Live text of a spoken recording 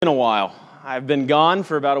Been a while. I've been gone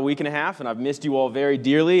for about a week and a half, and I've missed you all very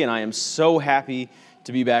dearly, and I am so happy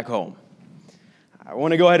to be back home. I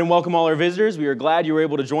want to go ahead and welcome all our visitors. We are glad you were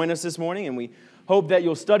able to join us this morning, and we hope that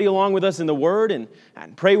you'll study along with us in the Word and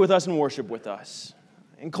pray with us and worship with us.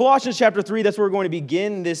 In Colossians chapter 3, that's where we're going to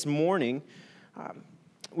begin this morning.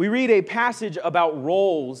 We read a passage about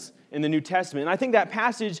roles in the New Testament, and I think that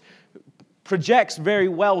passage projects very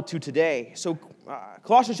well to today. So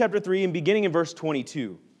Colossians chapter 3, and beginning in verse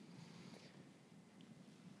 22.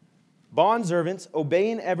 Bondservants,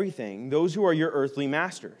 obey in everything those who are your earthly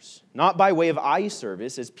masters, not by way of eye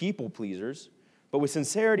service as people pleasers, but with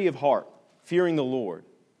sincerity of heart, fearing the Lord.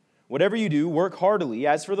 Whatever you do, work heartily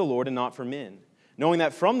as for the Lord and not for men, knowing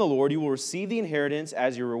that from the Lord you will receive the inheritance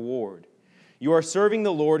as your reward. You are serving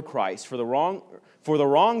the Lord Christ, for the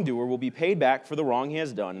wrongdoer will be paid back for the wrong he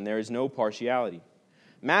has done, and there is no partiality.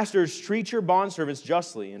 Masters, treat your bondservants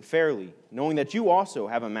justly and fairly, knowing that you also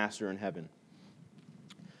have a master in heaven.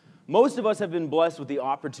 Most of us have been blessed with the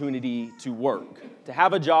opportunity to work, to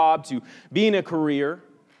have a job, to be in a career.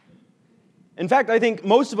 In fact, I think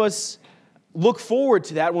most of us look forward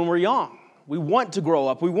to that when we're young. We want to grow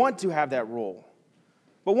up. We want to have that role.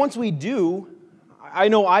 But once we do, I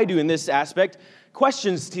know I do in this aspect,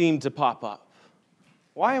 questions seem to pop up.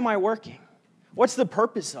 Why am I working? What's the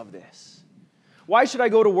purpose of this? Why should I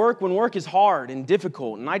go to work when work is hard and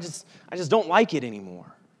difficult and I just don't like it anymore?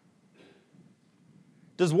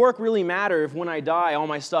 Does work really matter if when I die, all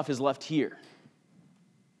my stuff is left here?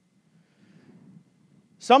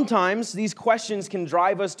 Sometimes these questions can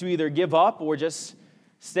drive us to either give up or just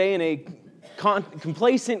stay in a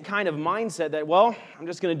complacent kind of mindset that, well, I'm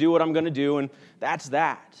just going to do what I'm going to do, and that's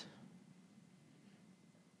that.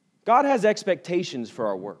 God has expectations for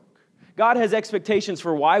our work. God has expectations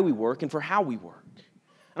for why we work and for how we work.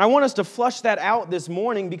 And I want us to flush that out this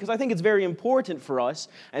morning because I think it's very important for us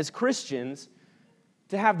as Christians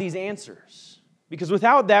to have these answers. Because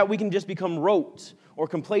without that, we can just become rote or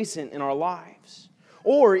complacent in our lives.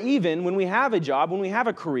 Or even when we have a job, when we have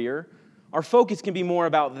a career, our focus can be more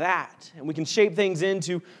about that. And we can shape things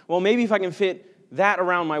into, well, maybe if I can fit that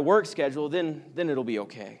around my work schedule, then it'll be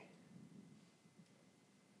okay.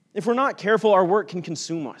 If we're not careful, our work can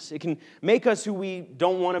consume us. It can make us who we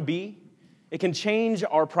don't want to be. It can change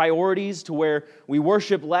our priorities to where we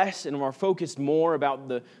worship less and are focused more about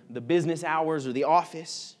the business hours or the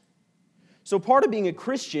office. So part of being a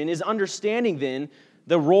Christian is understanding then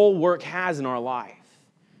the role work has in our life.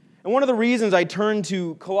 And one of the reasons I turn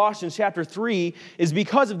to Colossians chapter 3 is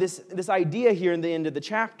because of this idea here in the end of the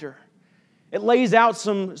chapter. It lays out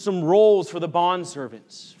some roles for the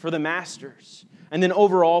bondservants, for the masters, and then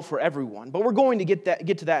overall for everyone. But we're going to get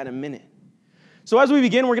to that in a minute. So as we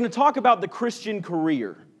begin, we're going to talk about the Christian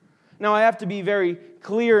career. Now, I have to be very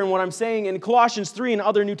clear in what I'm saying. In Colossians 3 and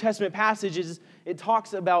other New Testament passages, it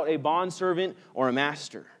talks about a bondservant or a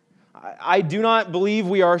master. I do not believe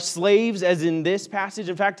we are slaves as in this passage.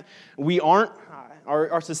 In fact, we aren't.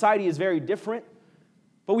 Our society is very different.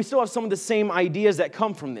 But we still have some of the same ideas that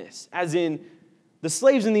come from this. As in, the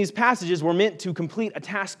slaves in these passages were meant to complete a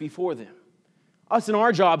task before them. Us in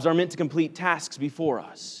our jobs are meant to complete tasks before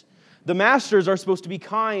us. The masters are supposed to be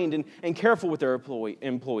kind and careful with their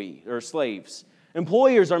employee or slaves.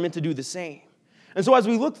 Employers are meant to do the same. And so as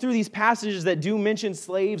we look through these passages that do mention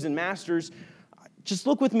slaves and masters, just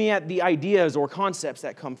look with me at the ideas or concepts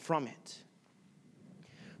that come from it.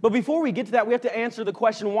 But before we get to that, we have to answer the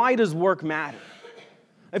question, why does work matter?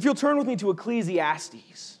 If you'll turn with me to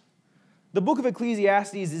Ecclesiastes. The book of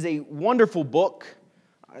Ecclesiastes is a wonderful book.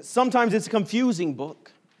 Sometimes it's a confusing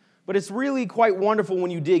book. But it's really quite wonderful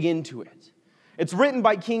when you dig into it. It's written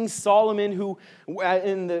by King Solomon, who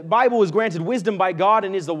in the Bible was granted wisdom by God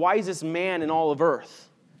and is the wisest man in all of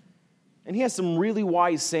earth. And he has some really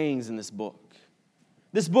wise sayings in this book.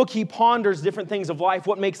 This book, he ponders different things of life,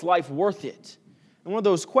 what makes life worth it. And one of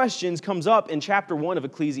those questions comes up in chapter 1 of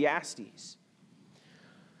Ecclesiastes.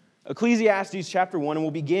 Ecclesiastes chapter 1, and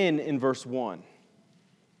we'll begin in verse 1.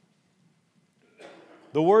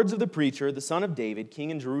 The words of the preacher, the son of David, king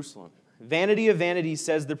in Jerusalem. Vanity of vanities,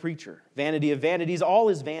 says the preacher. Vanity of vanities, all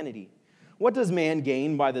is vanity. What does man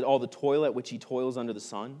gain by all the toil at which he toils under the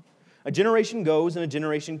sun? A generation goes and a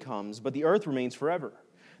generation comes, but the earth remains forever.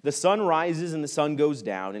 The sun rises and the sun goes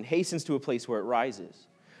down and hastens to a place where it rises.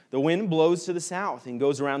 The wind blows to the south and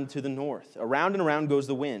goes around to the north. Around and around goes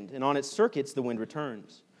the wind, and on its circuits the wind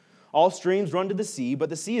returns. All streams run to the sea, but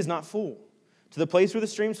the sea is not full. To the place where the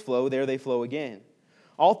streams flow, there they flow again.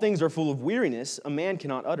 All things are full of weariness, a man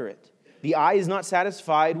cannot utter it. The eye is not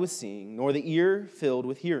satisfied with seeing, nor the ear filled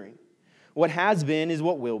with hearing. What has been is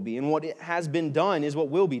what will be, and what has been done is what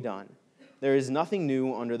will be done. there is nothing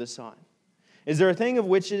new under the sun. Is there a thing of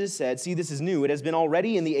which it is said, see, this is new, it has been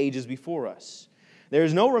already in the ages before us? There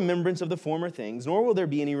is no remembrance of the former things, nor will there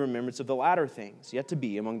be any remembrance of the latter things, yet to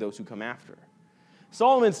be among those who come after.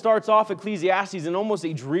 Solomon starts off Ecclesiastes in almost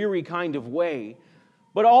a dreary kind of way,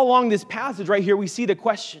 but all along this passage right here, we see the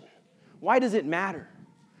question, why does it matter?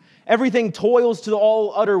 Everything toils to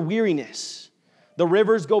all utter weariness. The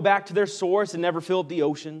rivers go back to their source and never fill up the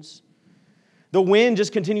oceans. The wind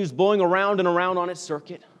just continues blowing around and around on its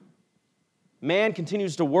circuit. Man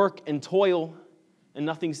continues to work and toil, and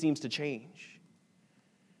nothing seems to change.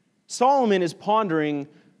 Solomon is pondering,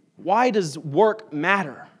 why does work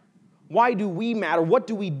matter? Why do we matter? What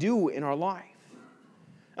do we do in our life?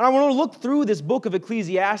 And I want to look through this book of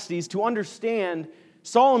Ecclesiastes to understand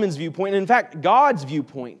Solomon's viewpoint, and in fact, God's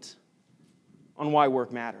viewpoint on why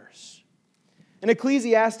work matters. In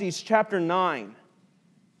Ecclesiastes chapter 9,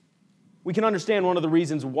 we can understand one of the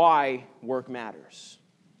reasons why work matters.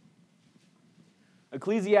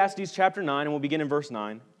 Ecclesiastes chapter 9, and we'll begin in verse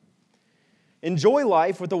 9. Enjoy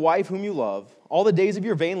life with the wife whom you love, all the days of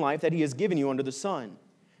your vain life that he has given you under the sun,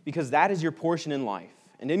 because that is your portion in life,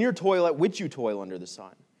 and in your toil at which you toil under the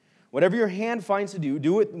sun. Whatever your hand finds to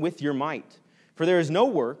do it with your might. For there is no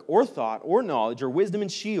work, or thought, or knowledge, or wisdom in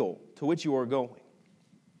Sheol to which you are going.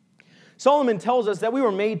 Solomon tells us that we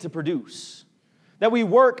were made to produce. That we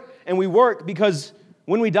work, and we work because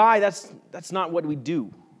when we die, that's not what we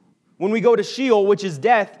do. When we go to Sheol, which is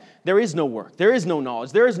death, there is no work, there is no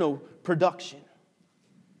knowledge, there is no production.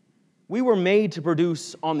 We were made to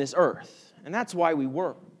produce on this earth, and that's why we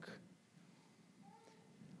work.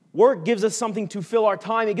 Work gives us something to fill our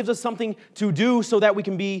time. It gives us something to do so that we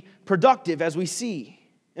can be productive, as we see.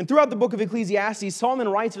 And throughout the book of Ecclesiastes, Solomon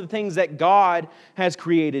writes of the things that God has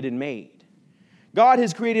created and made. God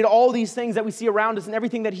has created all these things that we see around us, and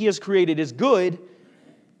everything that he has created is good,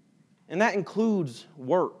 and that includes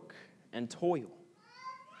work and toil.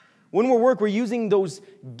 When we work, we're using those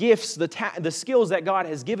gifts, the skills that God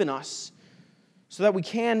has given us, so that we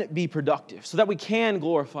can be productive, so that we can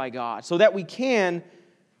glorify God, so that we can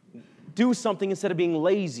do something instead of being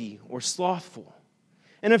lazy or slothful.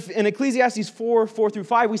 And if in Ecclesiastes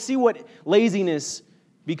 4:4-5, we see what laziness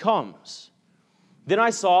becomes. Then I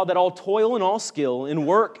saw that all toil and all skill in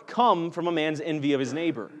work come from a man's envy of his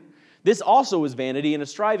neighbor. This also is vanity and a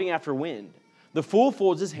striving after wind. The fool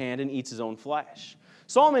folds his hand and eats his own flesh.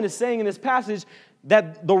 Solomon is saying in this passage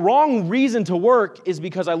that the wrong reason to work is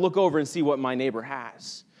because I look over and see what my neighbor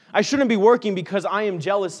has. I shouldn't be working because I am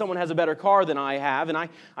jealous someone has a better car than I have, and I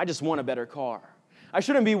just want a better car. I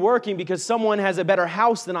shouldn't be working because someone has a better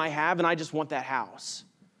house than I have, and I just want that house.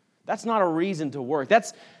 That's not a reason to work.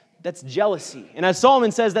 That's jealousy. And as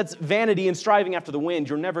Solomon says, that's vanity and striving after the wind.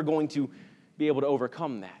 You're never going to be able to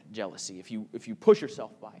overcome that jealousy if you push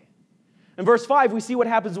yourself by it. In verse 5, we see what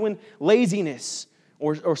happens when laziness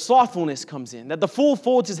or slothfulness comes in, that the fool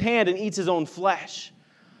folds his hand and eats his own flesh.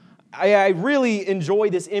 I really enjoy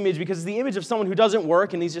this image because it's the image of someone who doesn't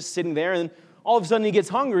work and he's just sitting there, and all of a sudden he gets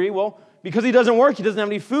hungry. Well, because he doesn't work, he doesn't have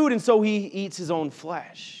any food, and so he eats his own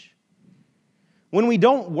flesh. When we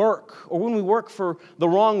don't work, or when we work for the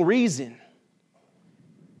wrong reason,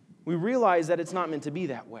 we realize that it's not meant to be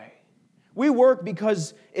that way. We work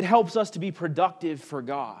because it helps us to be productive for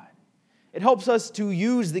God. It helps us to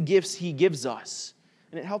use the gifts he gives us,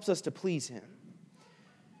 and it helps us to please him.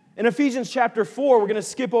 In Ephesians chapter 4, we're going to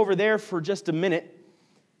skip over there for just a minute.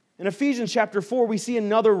 In Ephesians chapter 4, we see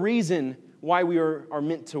another reason why we are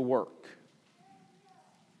meant to work.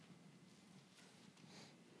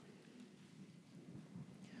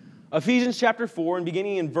 Ephesians chapter 4, and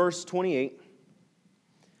beginning in verse 28.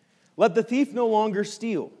 Let the thief no longer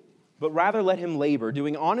steal, but rather let him labor,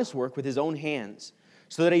 doing honest work with his own hands,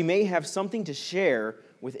 so that he may have something to share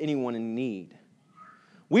with anyone in need.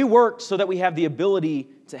 We work so that we have the ability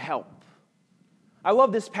to help. I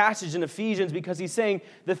love this passage in Ephesians because he's saying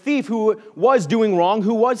the thief who was doing wrong,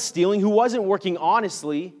 who was stealing, who wasn't working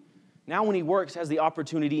honestly, now when he works has the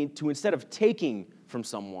opportunity to, instead of taking from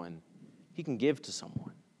someone, he can give to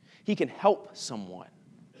someone. He can help someone.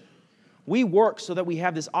 We work so that we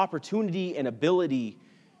have this opportunity and ability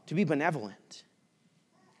to be benevolent.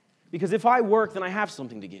 Because if I work, then I have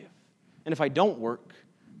something to give. And if I don't work,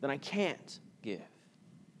 then I can't give.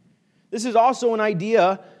 This is also an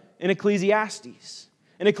idea in Ecclesiastes.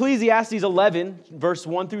 In Ecclesiastes 11, verse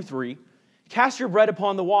 1-3, cast your bread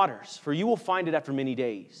upon the waters, for you will find it after many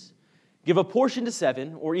days. Give a portion to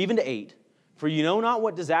 7, or even to 8, for you know not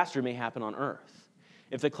what disaster may happen on earth.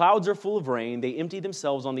 If the clouds are full of rain, they empty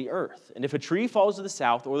themselves on the earth. And if a tree falls to the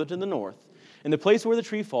south or to the north, in the place where the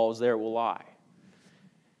tree falls, there it will lie.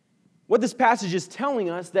 What this passage is telling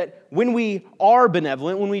us that when we are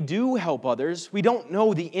benevolent, when we do help others, we don't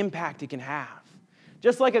know the impact it can have.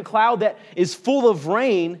 Just like a cloud that is full of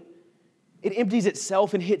rain, it empties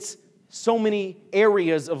itself and hits so many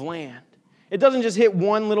areas of land. It doesn't just hit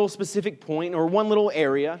one little specific point or one little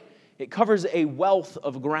area. It covers a wealth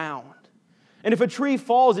of ground. And if a tree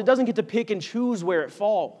falls, it doesn't get to pick and choose where it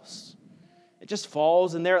falls. It just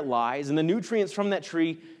falls and there it lies, and the nutrients from that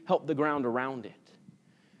tree help the ground around it.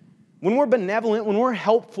 When we're benevolent, when we're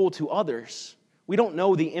helpful to others, we don't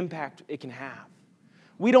know the impact it can have.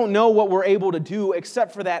 We don't know what we're able to do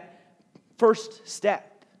except for that first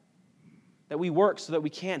step, that we work so that we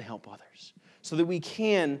can help others, so that we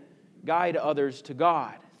can guide others to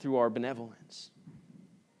God through our benevolence.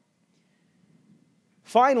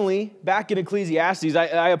 Finally, back in Ecclesiastes,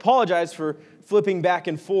 I apologize for flipping back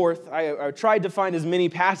and forth. I tried to find as many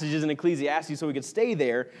passages in Ecclesiastes so we could stay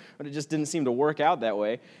there, but it just didn't seem to work out that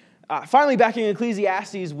way. Finally, back in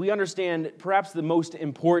Ecclesiastes, we understand perhaps the most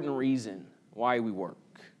important reason why we work.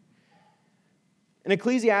 In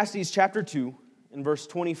Ecclesiastes chapter 2, in verse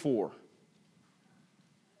 24,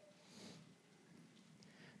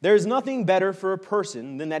 there is nothing better for a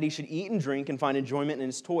person than that he should eat and drink and find enjoyment in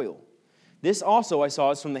his toil. This also I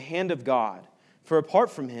saw is from the hand of God. For apart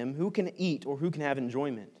from him, who can eat or who can have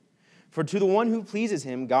enjoyment? For to the one who pleases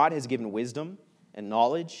him, God has given wisdom and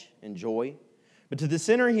knowledge and joy. But to the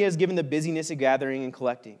sinner he has given the busyness of gathering and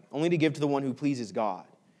collecting, only to give to the one who pleases God.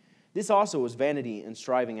 This also is vanity and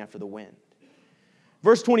striving after the wind.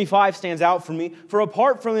 Verse 25 stands out for me. For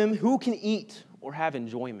apart from him, who can eat or have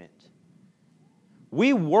enjoyment?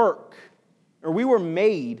 We work, or we were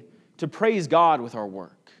made to praise God with our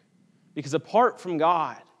work. Because apart from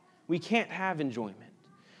God, we can't have enjoyment.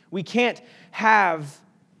 We can't have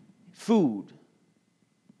food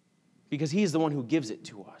because He's the one who gives it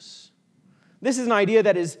to us. This is an idea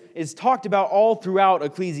that is talked about all throughout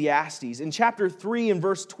Ecclesiastes. In chapter 3 and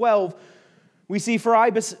verse 12, we see, "For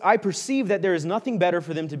I perceive that there is nothing better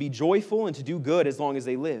for them to be joyful and to do good as long as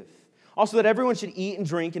they live. Also that everyone should eat and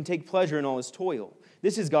drink and take pleasure in all his toil.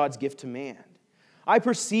 This is God's gift to man. I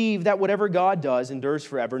perceive that whatever God does endures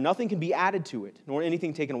forever. Nothing can be added to it, nor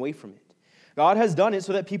anything taken away from it. God has done it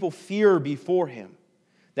so that people fear before Him.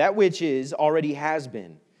 That which is already has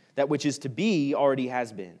been. That which is to be already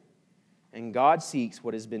has been. And God seeks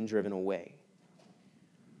what has been driven away."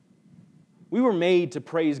 We were made to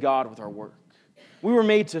praise God with our work. We were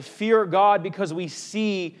made to fear God because we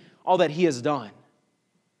see all that He has done.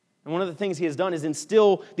 And one of the things He has done is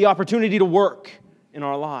instill the opportunity to work in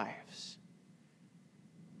our lives.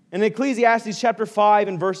 In Ecclesiastes chapter 5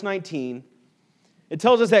 and verse 19, it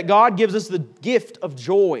tells us that God gives us the gift of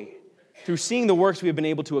joy through seeing the works we have been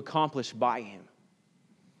able to accomplish by Him.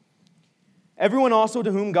 "Everyone also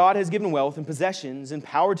to whom God has given wealth and possessions and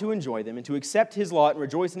power to enjoy them and to accept his lot and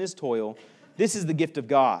rejoice in his toil, this is the gift of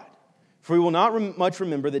God. For he will not much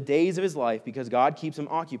remember the days of his life because God keeps him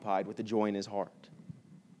occupied with the joy in his heart."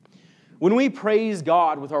 When we praise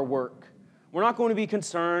God with our work, we're not going to be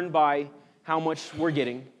concerned by how much we're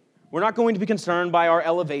getting. We're not going to be concerned by our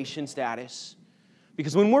elevation status.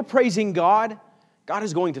 Because when we're praising God, God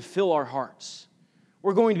is going to fill our hearts.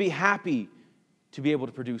 We're going to be happy to be able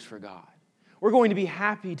to produce for God. We're going to be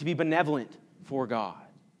happy to be benevolent for God.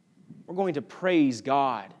 We're going to praise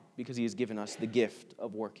God because He has given us the gift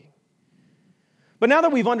of working. But now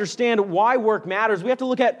that we've understood why work matters, we have to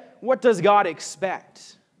look at what does God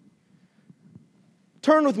expect.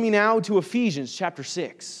 Turn with me now to Ephesians chapter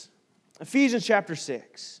 6. Ephesians chapter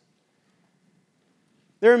 6.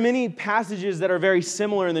 There are many passages that are very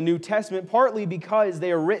similar in the New Testament, partly because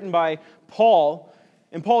they are written by Paul,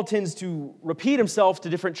 and Paul tends to repeat himself to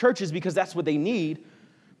different churches because that's what they need.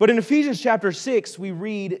 But in Ephesians chapter 6, we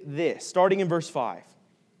read this, starting in verse 5.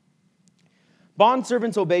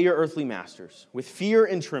 "Bondservants, obey your earthly masters with fear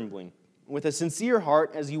and trembling, with a sincere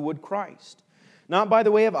heart as you would Christ, not by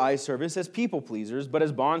the way of eye service as people pleasers, but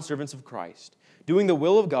as bondservants of Christ, doing the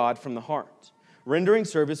will of God from the heart, rendering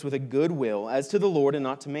service with a good will as to the Lord and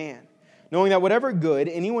not to man, knowing that whatever good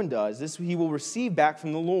anyone does, this he will receive back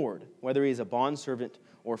from the Lord, whether he is a bondservant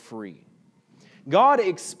or free." God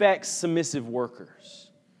expects submissive workers.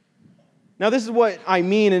 Now, this is what I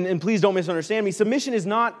mean, and please don't misunderstand me. Submission is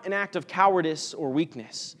not an act of cowardice or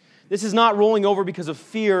weakness. This is not rolling over because of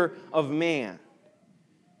fear of man.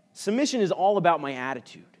 Submission is all about my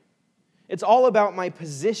attitude. It's all about my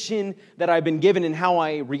position that I've been given and how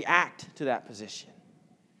I react to that position.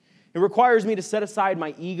 It requires me to set aside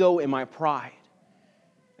my ego and my pride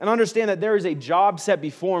and understand that there is a job set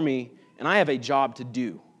before me and I have a job to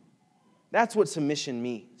do. That's what submission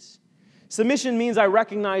means. Submission means I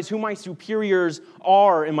recognize who my superiors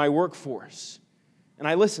are in my workforce, and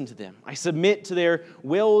I listen to them. I submit to their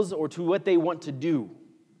wills or to what they want to do,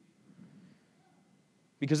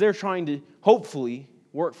 because they're trying to hopefully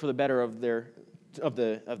work for the better of the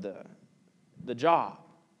job.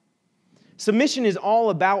 Submission is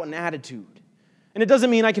all about an attitude. And it doesn't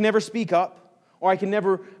mean I can never speak up or I can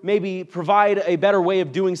never maybe provide a better way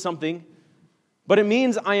of doing something, but it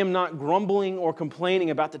means I am not grumbling or complaining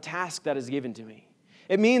about the task that is given to me.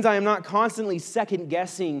 It means I am not constantly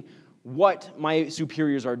second-guessing what my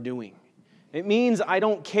superiors are doing. It means I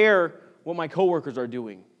don't care what my coworkers are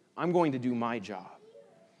doing. I'm going to do my job.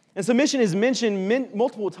 And submission is mentioned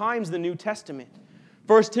multiple times in the New Testament.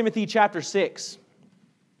 1 Timothy chapter 6.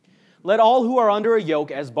 Let all who are under a yoke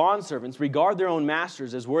as bondservants regard their own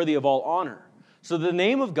masters as worthy of all honor, so that the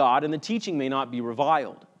name of God and the teaching may not be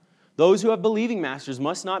reviled. Those who have believing masters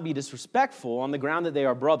must not be disrespectful on the ground that they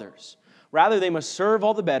are brothers. Rather, they must serve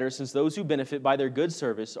all the better, since those who benefit by their good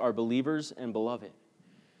service are believers and beloved.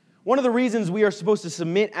 One of the reasons we are supposed to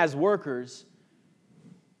submit as workers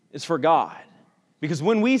is for God. Because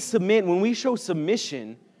when we submit, when we show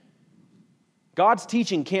submission, God's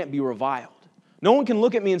teaching can't be reviled. No one can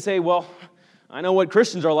look at me and say, well, I know what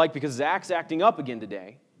Christians are like because Zach's acting up again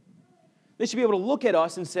today. They should be able to look at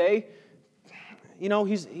us and say, you know,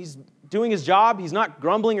 he's doing his job. He's not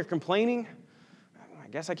grumbling or complaining. I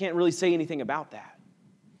guess I can't really say anything about that.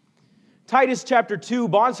 Titus chapter 2,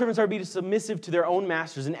 bondservants are to be submissive to their own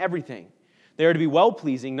masters in everything. They are to be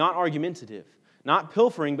well-pleasing, not argumentative, not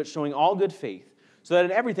pilfering, but showing all good faith, so that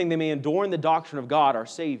in everything they may adorn the doctrine of God, our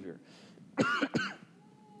Savior.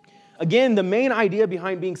 Again, the main idea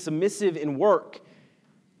behind being submissive in work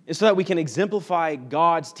is so that we can exemplify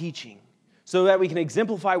God's teaching, so that we can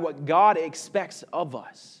exemplify what God expects of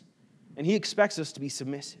us. And He expects us to be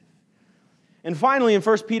submissive. And finally, in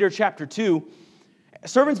 1 Peter chapter 2,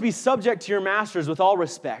 servants, be subject to your masters with all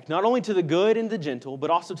respect, not only to the good and the gentle, but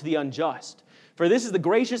also to the unjust. For this is the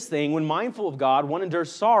gracious thing, when mindful of God, one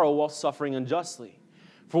endures sorrow while suffering unjustly.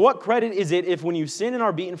 For what credit is it if when you sin and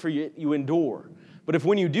are beaten for it, you endure? But if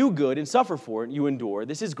when you do good and suffer for it, you endure,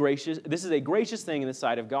 this is a gracious thing in the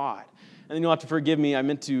sight of God. And then you'll have to forgive me, I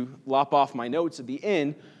meant to lop off my notes at the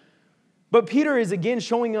end. But Peter is again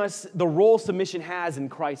showing us the role submission has in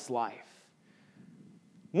Christ's life.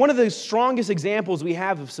 One of the strongest examples we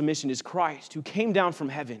have of submission is Christ, who came down from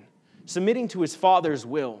heaven, submitting to His Father's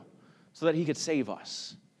will so that He could save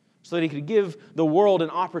us, so that He could give the world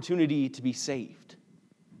an opportunity to be saved.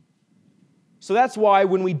 So that's why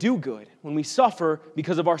when we do good, when we suffer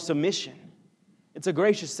because of our submission, it's a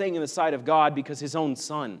gracious thing in the sight of God because His own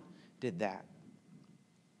Son did that.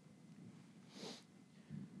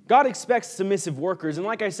 God expects submissive workers, and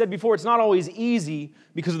like I said before, it's not always easy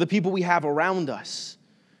because of the people we have around us.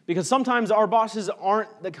 Because sometimes our bosses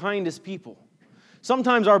aren't the kindest people.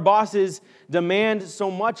 Sometimes our bosses demand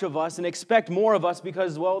so much of us and expect more of us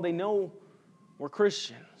because, well, they know we're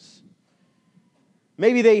Christians.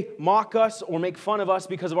 Maybe they mock us or make fun of us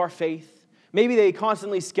because of our faith. Maybe they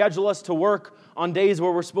constantly schedule us to work on days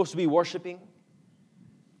where we're supposed to be worshiping.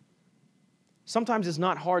 Sometimes it's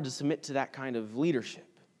not hard to submit to that kind of leadership.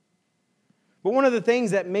 But one of the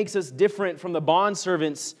things that makes us different from the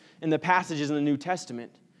bondservants in the passages in the New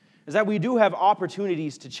Testament is that we do have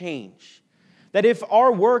opportunities to change. That if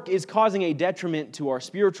our work is causing a detriment to our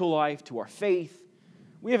spiritual life, to our faith,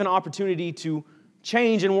 we have an opportunity to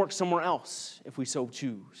change and work somewhere else if we so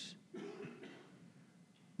choose.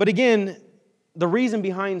 But again, the reason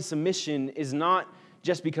behind submission is not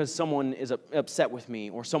just because someone is upset with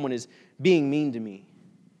me or someone is being mean to me.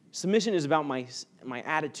 Submission is about my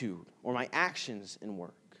attitude or my actions in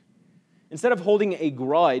work. Instead of holding a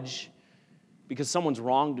grudge because someone's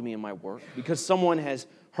wronged me in my work, because someone has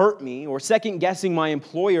hurt me, or second-guessing my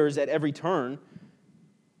employers at every turn,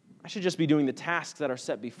 I should just be doing the tasks that are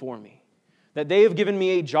set before me. That they have given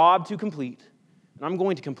me a job to complete, and I'm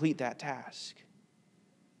going to complete that task.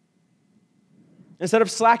 Instead of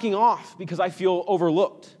slacking off because I feel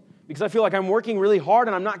overlooked, because I feel like I'm working really hard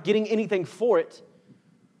and I'm not getting anything for it,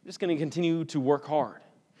 I'm just going to continue to work hard.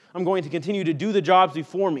 I'm going to continue to do the jobs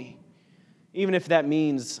before me, even if that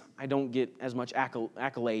means I don't get as much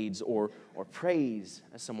accolades or praise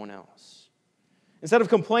as someone else. Instead of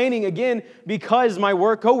complaining, again, because my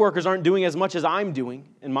co-workers aren't doing as much as I'm doing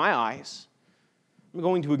in my eyes, I'm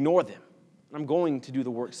going to ignore them. I'm going to do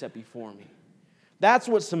the work set before me. That's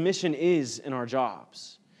what submission is in our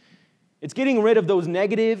jobs. It's getting rid of those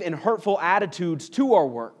negative and hurtful attitudes to our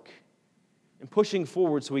work and pushing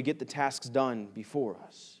forward so we get the tasks done before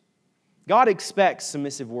us. God expects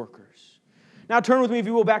submissive workers. Now turn with me, if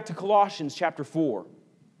you will, back to Colossians chapter 4.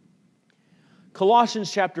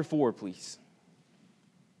 Colossians chapter 4, please.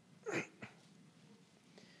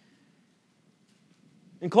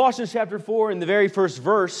 In Colossians chapter 4, in the very first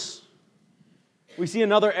verse, we see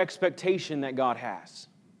another expectation that God has.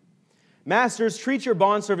 Masters, treat your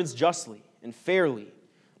bondservants justly and fairly,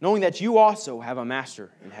 knowing that you also have a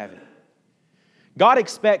master in heaven. God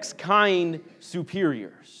expects kind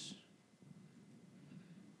superiors.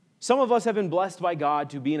 Some of us have been blessed by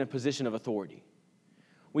God to be in a position of authority.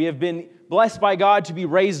 We have been blessed by God to be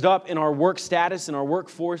raised up in our work status, in our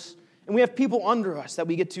workforce, and we have people under us that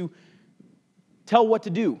we get to tell what to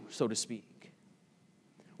do, so to speak.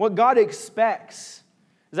 What God expects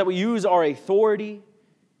is that we use our authority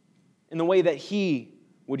in the way that He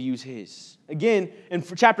would use His. Again, in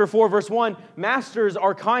chapter 4, verse 1, masters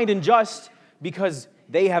are kind and just because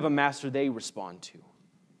they have a master they respond to.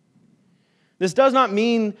 This does not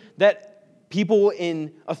mean that people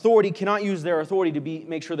in authority cannot use their authority to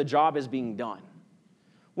make sure the job is being done.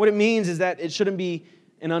 What it means is that it shouldn't be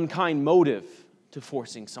an unkind motive to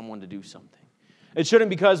forcing someone to do something. It shouldn't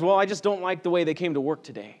because, well, I just don't like the way they came to work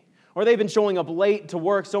today. Or they've been showing up late to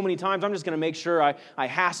work so many times, I'm just going to make sure I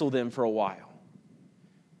hassle them for a while.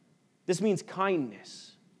 This means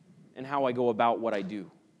kindness in how I go about what I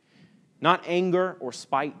do. Not anger or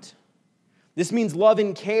spite. This means love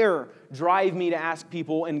and care drive me to ask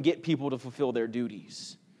people and get people to fulfill their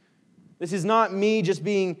duties. This is not me just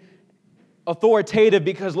being authoritative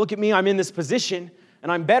because, look at me, I'm in this position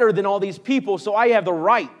and I'm better than all these people, so I have the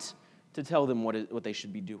right to tell them what they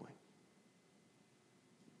should be doing.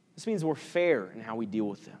 This means we're fair in how we deal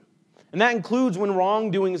with them. And that includes when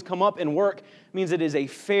wrongdoings come up in work, it means it is a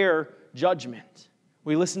fair judgment.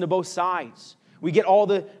 We listen to both sides. We get all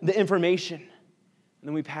the information. And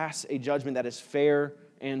then we pass a judgment that is fair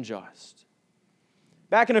and just.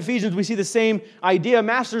 Back in Ephesians, we see the same idea.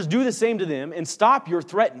 Masters, do the same to them and stop your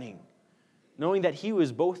threatening, knowing that He who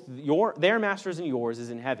is both their masters and yours is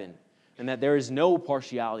in heaven, and that there is no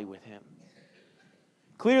partiality with Him.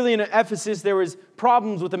 Clearly in Ephesus, there was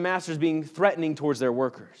problems with the masters being threatening towards their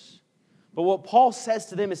workers. But what Paul says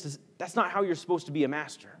to them is, that's not how you're supposed to be a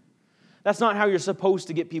master. That's not how you're supposed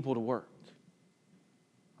to get people to work.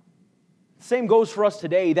 The same goes for us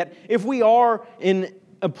today, that if we are an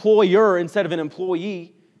employer instead of an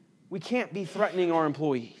employee, we can't be threatening our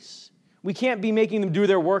employees. We can't be making them do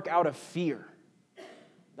their work out of fear.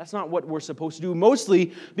 That's not what we're supposed to do,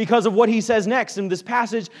 mostly because of what he says next in this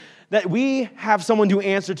passage, that we have someone to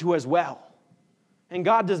answer to as well. And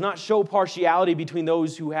God does not show partiality between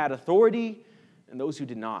those who had authority and those who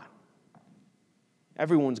did not.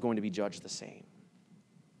 Everyone's going to be judged the same.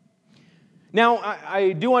 Now,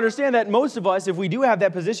 I do understand that most of us, if we do have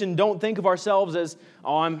that position, don't think of ourselves as,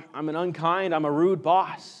 oh, I'm an unkind, I'm a rude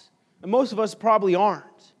boss. And most of us probably aren't.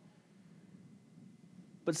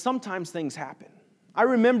 But sometimes things happen. I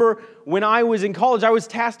remember when I was in college, I was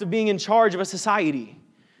tasked with being in charge of a society.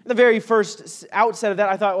 The very first outset of that,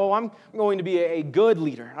 I thought, well, I'm going to be a good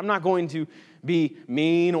leader. I'm not going to be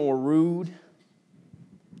mean or rude.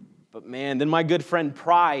 But man, then my good friend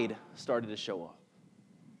pride started to show up.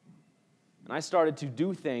 And I started to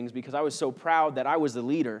do things because I was so proud that I was the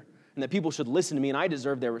leader and that people should listen to me and I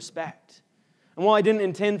deserved their respect. And while I didn't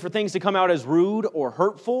intend for things to come out as rude or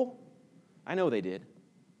hurtful, I know they did.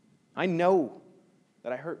 I know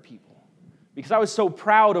that I hurt people because I was so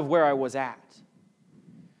proud of where I was at.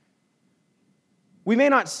 We may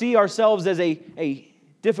not see ourselves as a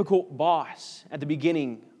difficult boss at the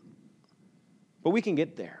beginning, but we can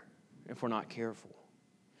get there if we're not careful.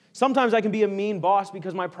 Sometimes I can be a mean boss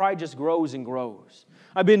because my pride just grows and grows.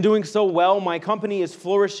 I've been doing so well, my company is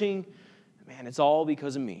flourishing. Man, it's all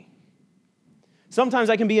because of me. Sometimes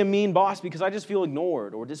I can be a mean boss because I just feel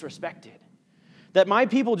ignored or disrespected. That my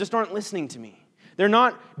people just aren't listening to me. They're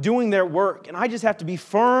not doing their work, and I just have to be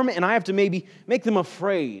firm, and I have to maybe make them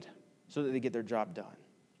afraid so that they get their job done.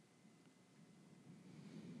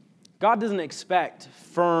 God doesn't expect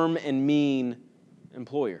firm and mean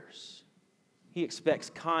employers. He expects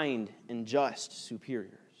kind and just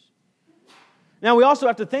superiors. Now, we also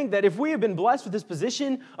have to think that if we have been blessed with this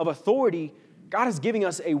position of authority, God is giving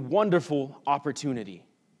us a wonderful opportunity.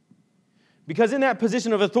 Because in that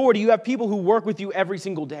position of authority, you have people who work with you every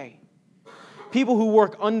single day. People who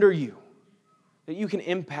work under you that you can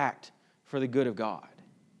impact for the good of God.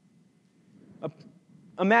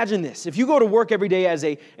 Imagine this. If you go to work every day as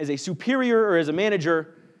a superior or as a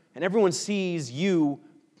manager, and everyone sees you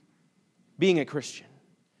being a Christian,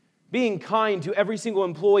 being kind to every single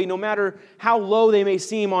employee, no matter how low they may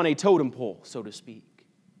seem on a totem pole, so to speak.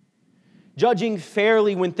 Judging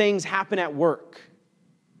fairly when things happen at work,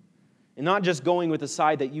 and not just going with the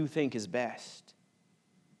side that you think is best.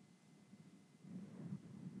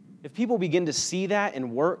 if people begin to see that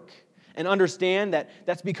in work and understand that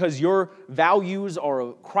that's because your values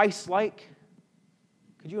are Christ-like,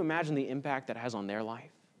 could you imagine the impact that has on their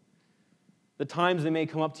life? The times they may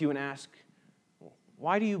come up to you and ask,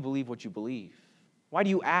 why do you believe what you believe? Why do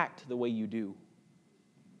you act the way you do?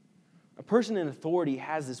 A person in authority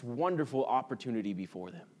has this wonderful opportunity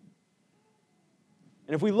before them.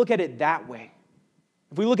 And if we look at it that way,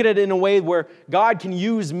 if we look at it in a way where God can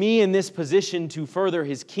use me in this position to further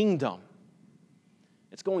His kingdom,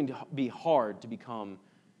 it's going to be hard to become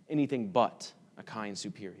anything but a kind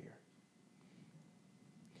superior.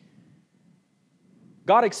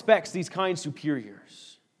 God expects these kind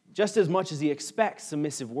superiors just as much as He expects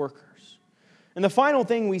submissive workers. And the final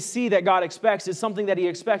thing we see that God expects is something that He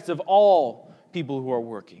expects of all people who are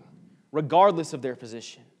working, regardless of their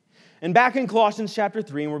position. And back in Colossians chapter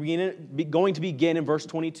 3, and we're going to begin in verse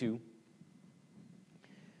 22.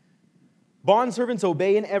 Bondservants,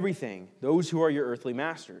 obey in everything those who are your earthly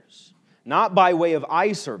masters, not by way of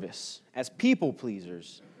eye service as people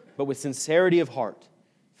pleasers, but with sincerity of heart,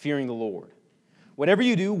 fearing the Lord. Whatever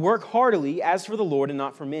you do, work heartily as for the Lord and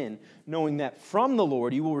not for men, knowing that from the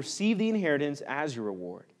Lord you will receive the inheritance as your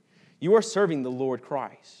reward. You are serving the Lord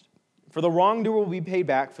Christ. For the wrongdoer will be paid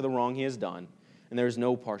back for the wrong he has done, and there is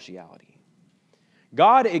no partiality.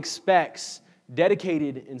 God expects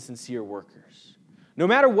dedicated and sincere workers. No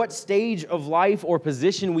matter what stage of life or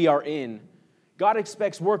position we are in, God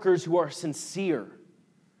expects workers who are sincere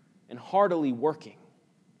and heartily working.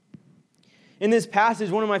 In this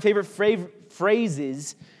passage, one of my favorite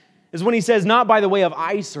phrases is when he says, not by the way of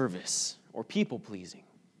eye service or people pleasing.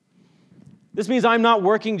 This means I'm not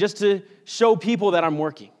working just to show people that I'm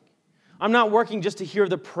working. I'm not working just to hear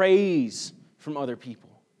the praise from other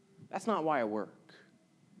people. That's not why I work.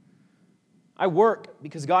 I work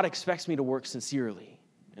because God expects me to work sincerely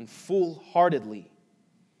and full-heartedly,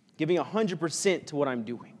 giving 100% to what I'm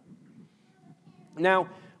doing. Now,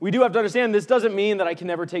 we do have to understand this doesn't mean that I can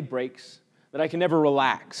never take breaks, that I can never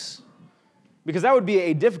relax. Because that would be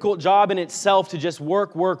a difficult job in itself to just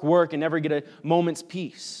work, and never get a moment's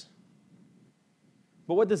peace.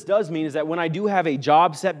 But what this does mean is that when I do have a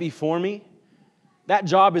job set before me, that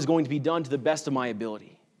job is going to be done to the best of my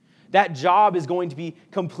ability. That job is going to be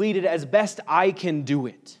completed as best I can do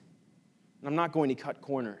it. And I'm not going to cut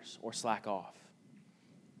corners or slack off.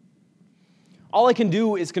 All I can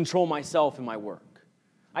do is control myself and my work.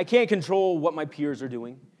 I can't control what my peers are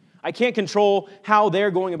doing. I can't control how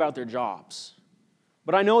they're going about their jobs.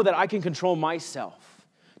 But I know that I can control myself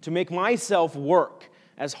to make myself work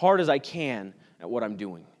as hard as I can at what I'm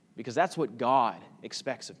doing, because that's what God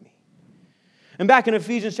expects of me. And back in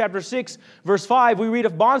Ephesians chapter 6, verse 5, we read,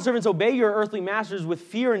 "If bondservants, obey your earthly masters with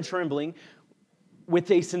fear and trembling, with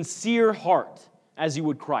a sincere heart, as you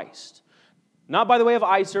would Christ. Not by the way of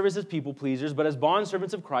eye service as people pleasers, but as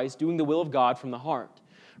bondservants of Christ, doing the will of God from the heart,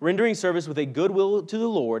 rendering service with a good will to the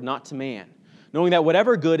Lord, not to man, knowing that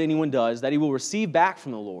whatever good anyone does, that he will receive back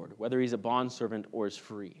from the Lord, whether he's a bondservant or is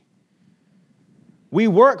free." We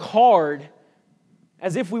work hard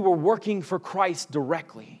as if we were working for Christ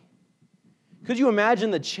directly. Could you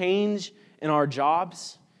imagine the change in our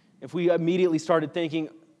jobs if we immediately started thinking,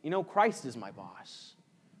 Christ is my boss.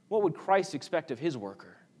 What would Christ expect of his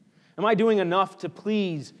worker? Am I doing enough to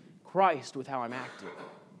please Christ with how I'm acting?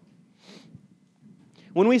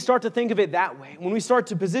 When we start to think of it that way, when we start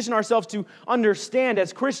to position ourselves to understand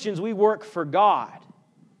as Christians we work for God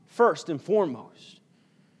first and foremost,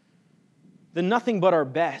 then nothing but our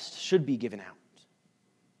best should be given out.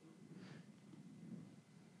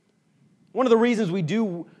 One of the reasons we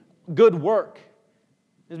do good work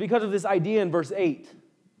is because of this idea in verse 8,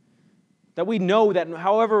 that we know that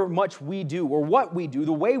however much we do or what we do,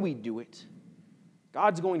 the way we do it,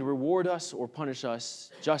 God's going to reward us or punish us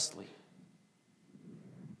justly.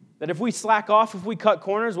 That if we slack off, if we cut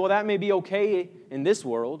corners, well, that may be okay in this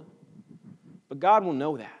world, but God will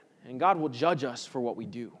know that, and God will judge us for what we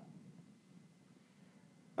do.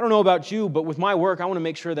 I don't know about you, but with my work, I want to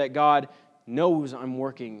make sure that God knows I'm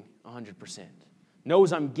working 100%,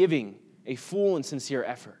 knows I'm giving a full and sincere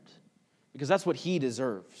effort, because that's what He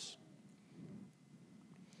deserves.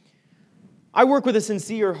 I work with a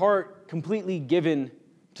sincere heart, completely given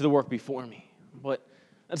to the work before me, but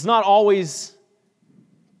that's not always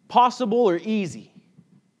possible or easy.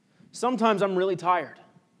 Sometimes I'm really tired.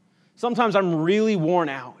 Sometimes I'm really worn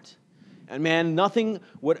out. And man, nothing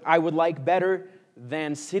I would like better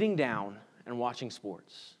than sitting down and watching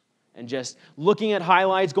sports and just looking at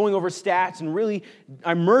highlights, going over stats, and really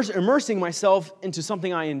immersing myself into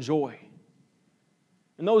something I enjoy.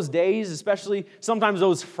 And those days, especially sometimes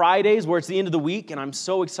those Fridays where it's the end of the week and I'm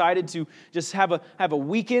so excited to just have a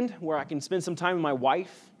weekend where I can spend some time with my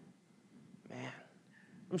wife, man,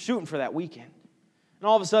 I'm shooting for that weekend. And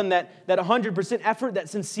all of a sudden that 100% effort, that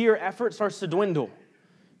sincere effort starts to dwindle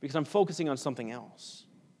because I'm focusing on something else.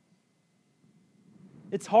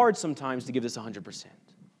 It's hard sometimes to give this 100%.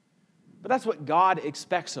 But that's what God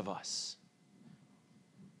expects of us.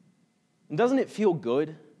 And doesn't it feel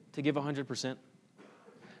good to give 100%?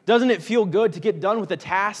 Doesn't it feel good to get done with a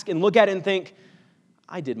task and look at it and think,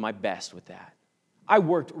 I did my best with that. I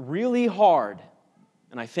worked really hard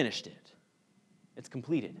and I finished it. It's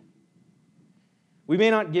completed. We may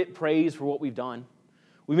not get praise for what we've done.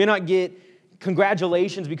 We may not get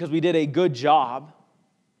congratulations because we did a good job.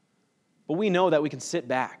 But we know that we can sit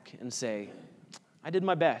back and say, I did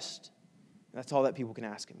my best. That's all that people can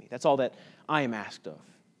ask of me. That's all that I am asked of.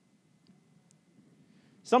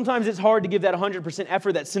 Sometimes it's hard to give that 100%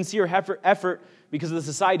 effort, that sincere effort, because of the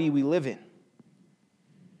society we live in.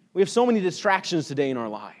 We have so many distractions today in our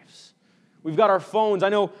lives. We've got our phones. I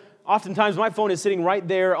know oftentimes my phone is sitting right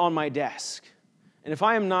there on my desk. And if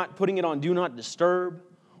I am not putting it on Do Not Disturb,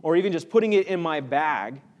 or even just putting it in my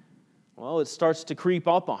bag, well, it starts to creep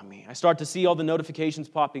up on me. I start to see all the notifications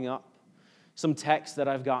popping up, some texts that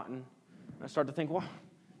I've gotten. And I start to think, well,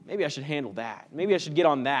 maybe I should handle that. Maybe I should get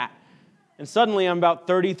on that. And suddenly I'm about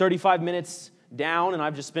 30, 35 minutes down, and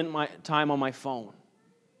I've just spent my time on my phone.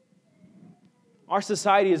 Our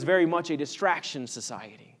society is very much a distraction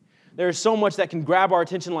society. There is so much that can grab our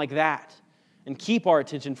attention like that and keep our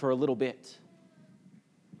attention for a little bit.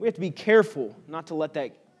 We have to be careful not to let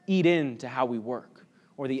that eat into how we work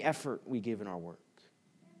or the effort we give in our work.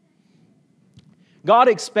 God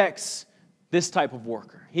expects this type of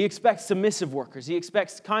worker. He expects submissive workers. He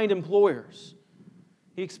expects kind employers.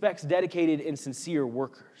 He expects dedicated and sincere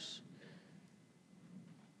workers.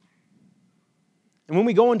 And when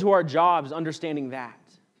we go into our jobs understanding that,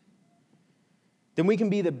 then we can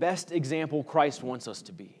be the best example Christ wants us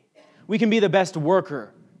to be. We can be the best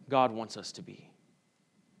worker God wants us to be.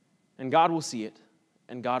 And God will see it,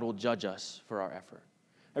 and God will judge us for our effort.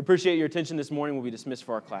 I appreciate your attention this morning. We'll be dismissed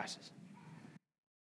for our classes.